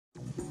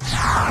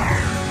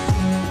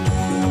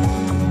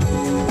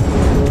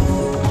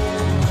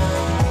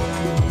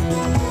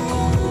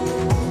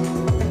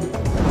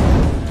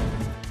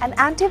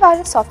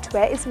Antivirus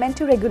software is meant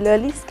to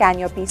regularly scan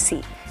your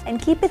PC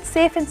and keep it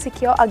safe and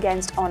secure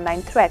against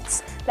online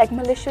threats like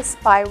malicious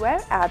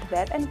spyware,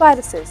 adware, and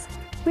viruses.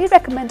 We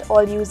recommend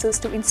all users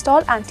to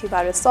install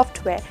antivirus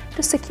software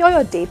to secure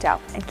your data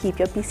and keep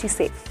your PC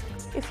safe.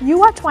 If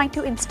you are trying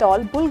to install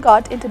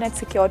BullGuard Internet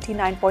Security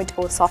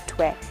 9.0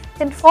 software,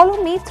 then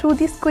follow me through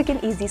these quick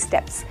and easy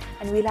steps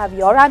and we'll have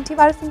your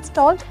antivirus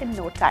installed in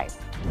no time.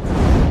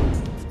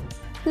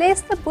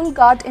 Place the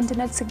BullGuard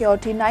Internet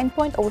Security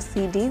 9.0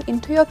 CD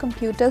into your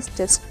computer's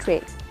disk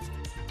tray.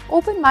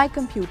 Open My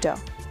Computer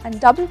and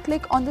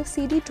double-click on the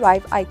CD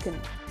drive icon.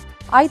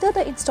 Either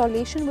the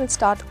installation will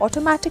start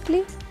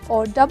automatically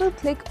or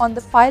double-click on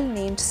the file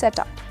named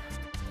Setup.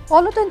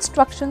 Follow the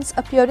instructions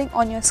appearing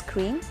on your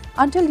screen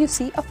until you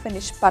see a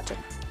Finish button.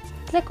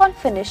 Click on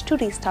Finish to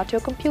restart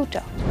your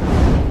computer.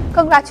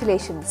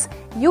 Congratulations!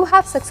 You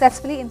have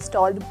successfully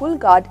installed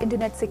BullGuard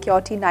Internet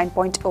Security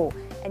 9.0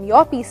 and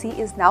your PC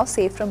is now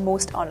safe from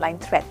most online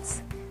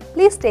threats.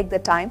 Please take the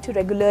time to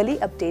regularly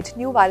update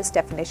new virus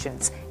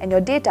definitions and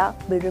your data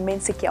will remain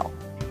secure.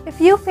 If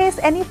you face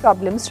any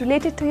problems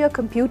related to your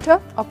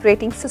computer,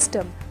 operating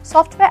system,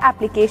 software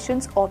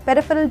applications or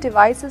peripheral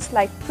devices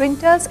like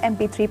printers,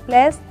 MP3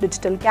 players,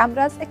 digital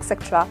cameras,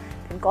 etc.,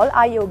 then call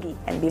iYogi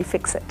and we'll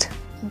fix it.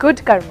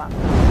 Good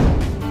karma!